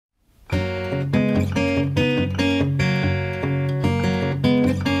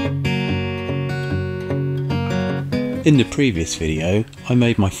In the previous video I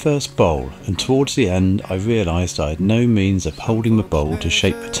made my first bowl, and towards the end I realised I had no means of holding the bowl to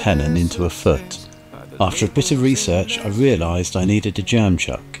shape the tenon into a foot. After a bit of research I realised I needed a jam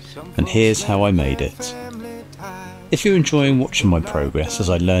chuck, and here's how I made it. If you're enjoying watching my progress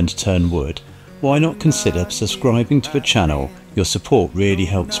as I learn to turn wood, why not consider subscribing to the channel? Your support really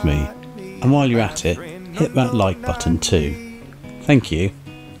helps me, and while you're at it, hit that like button too. Thank you.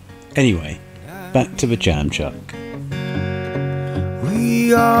 Anyway, back to the jam chuck.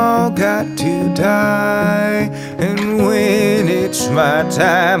 We all got to die, and when it's my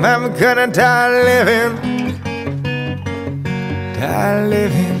time, I'm gonna die living, die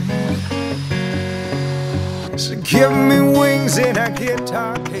living. So give me wings and a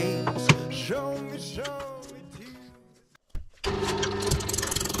guitar case. Show me, show me.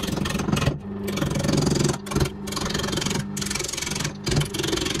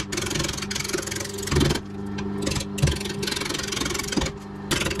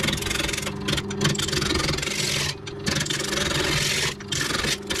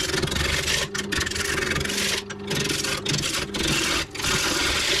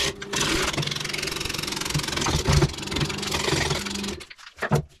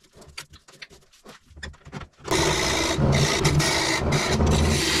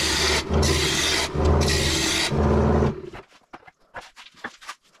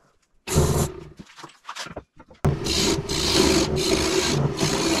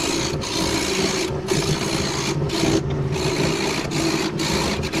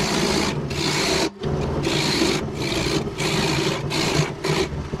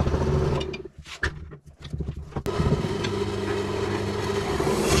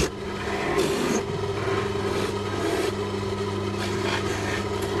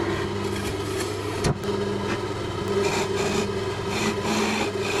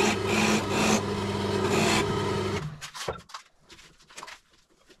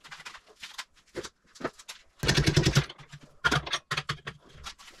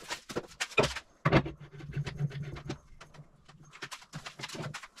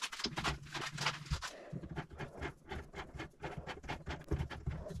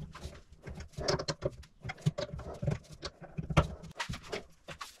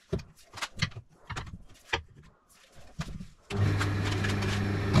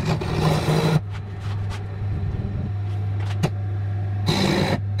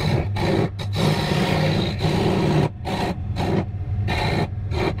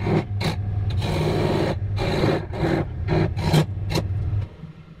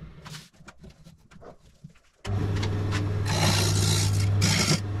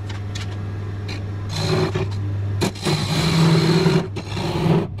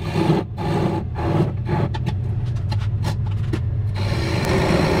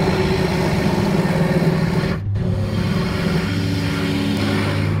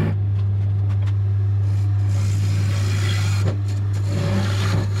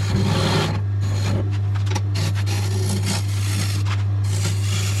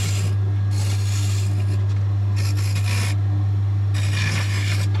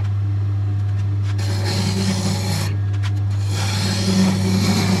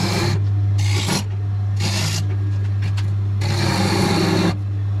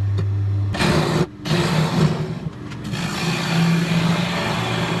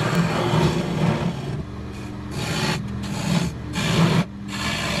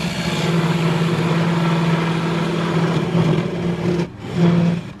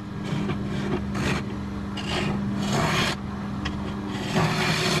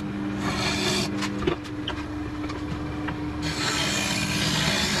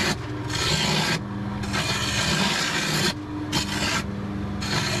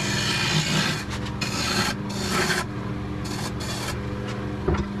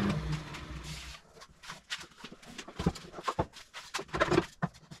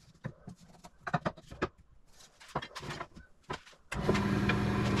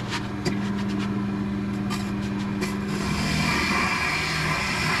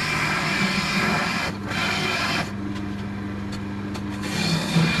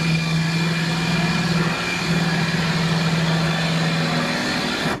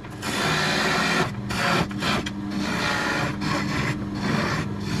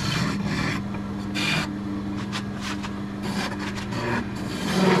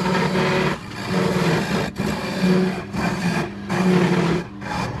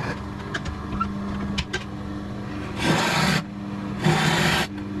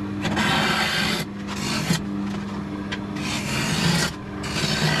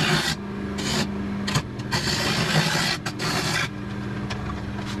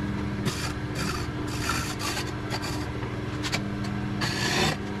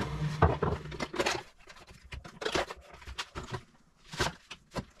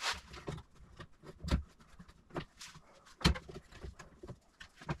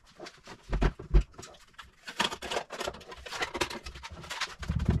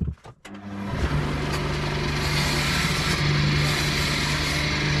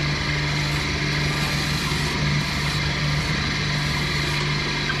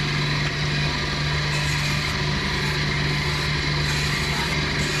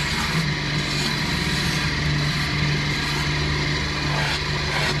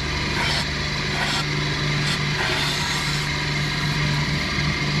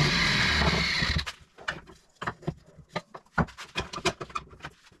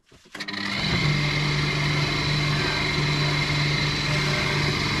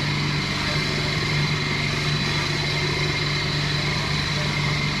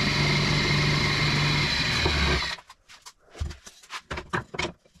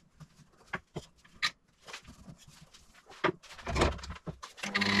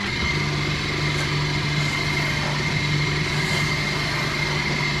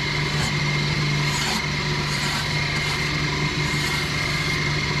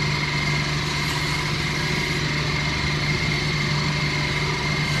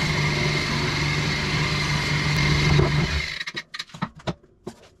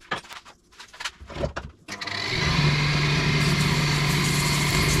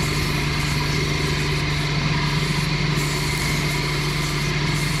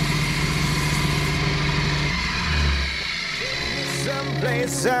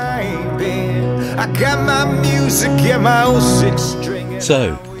 place I ain't been. I got my music and my old six string.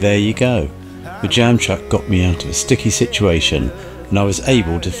 So there you go. The jam truck got me out of a sticky situation and I was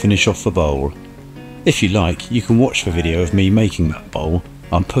able to finish off the bowl. If you like, you can watch the video of me making that bowl.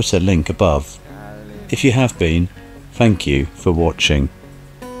 I'll put a link above. If you have been, thank you for watching.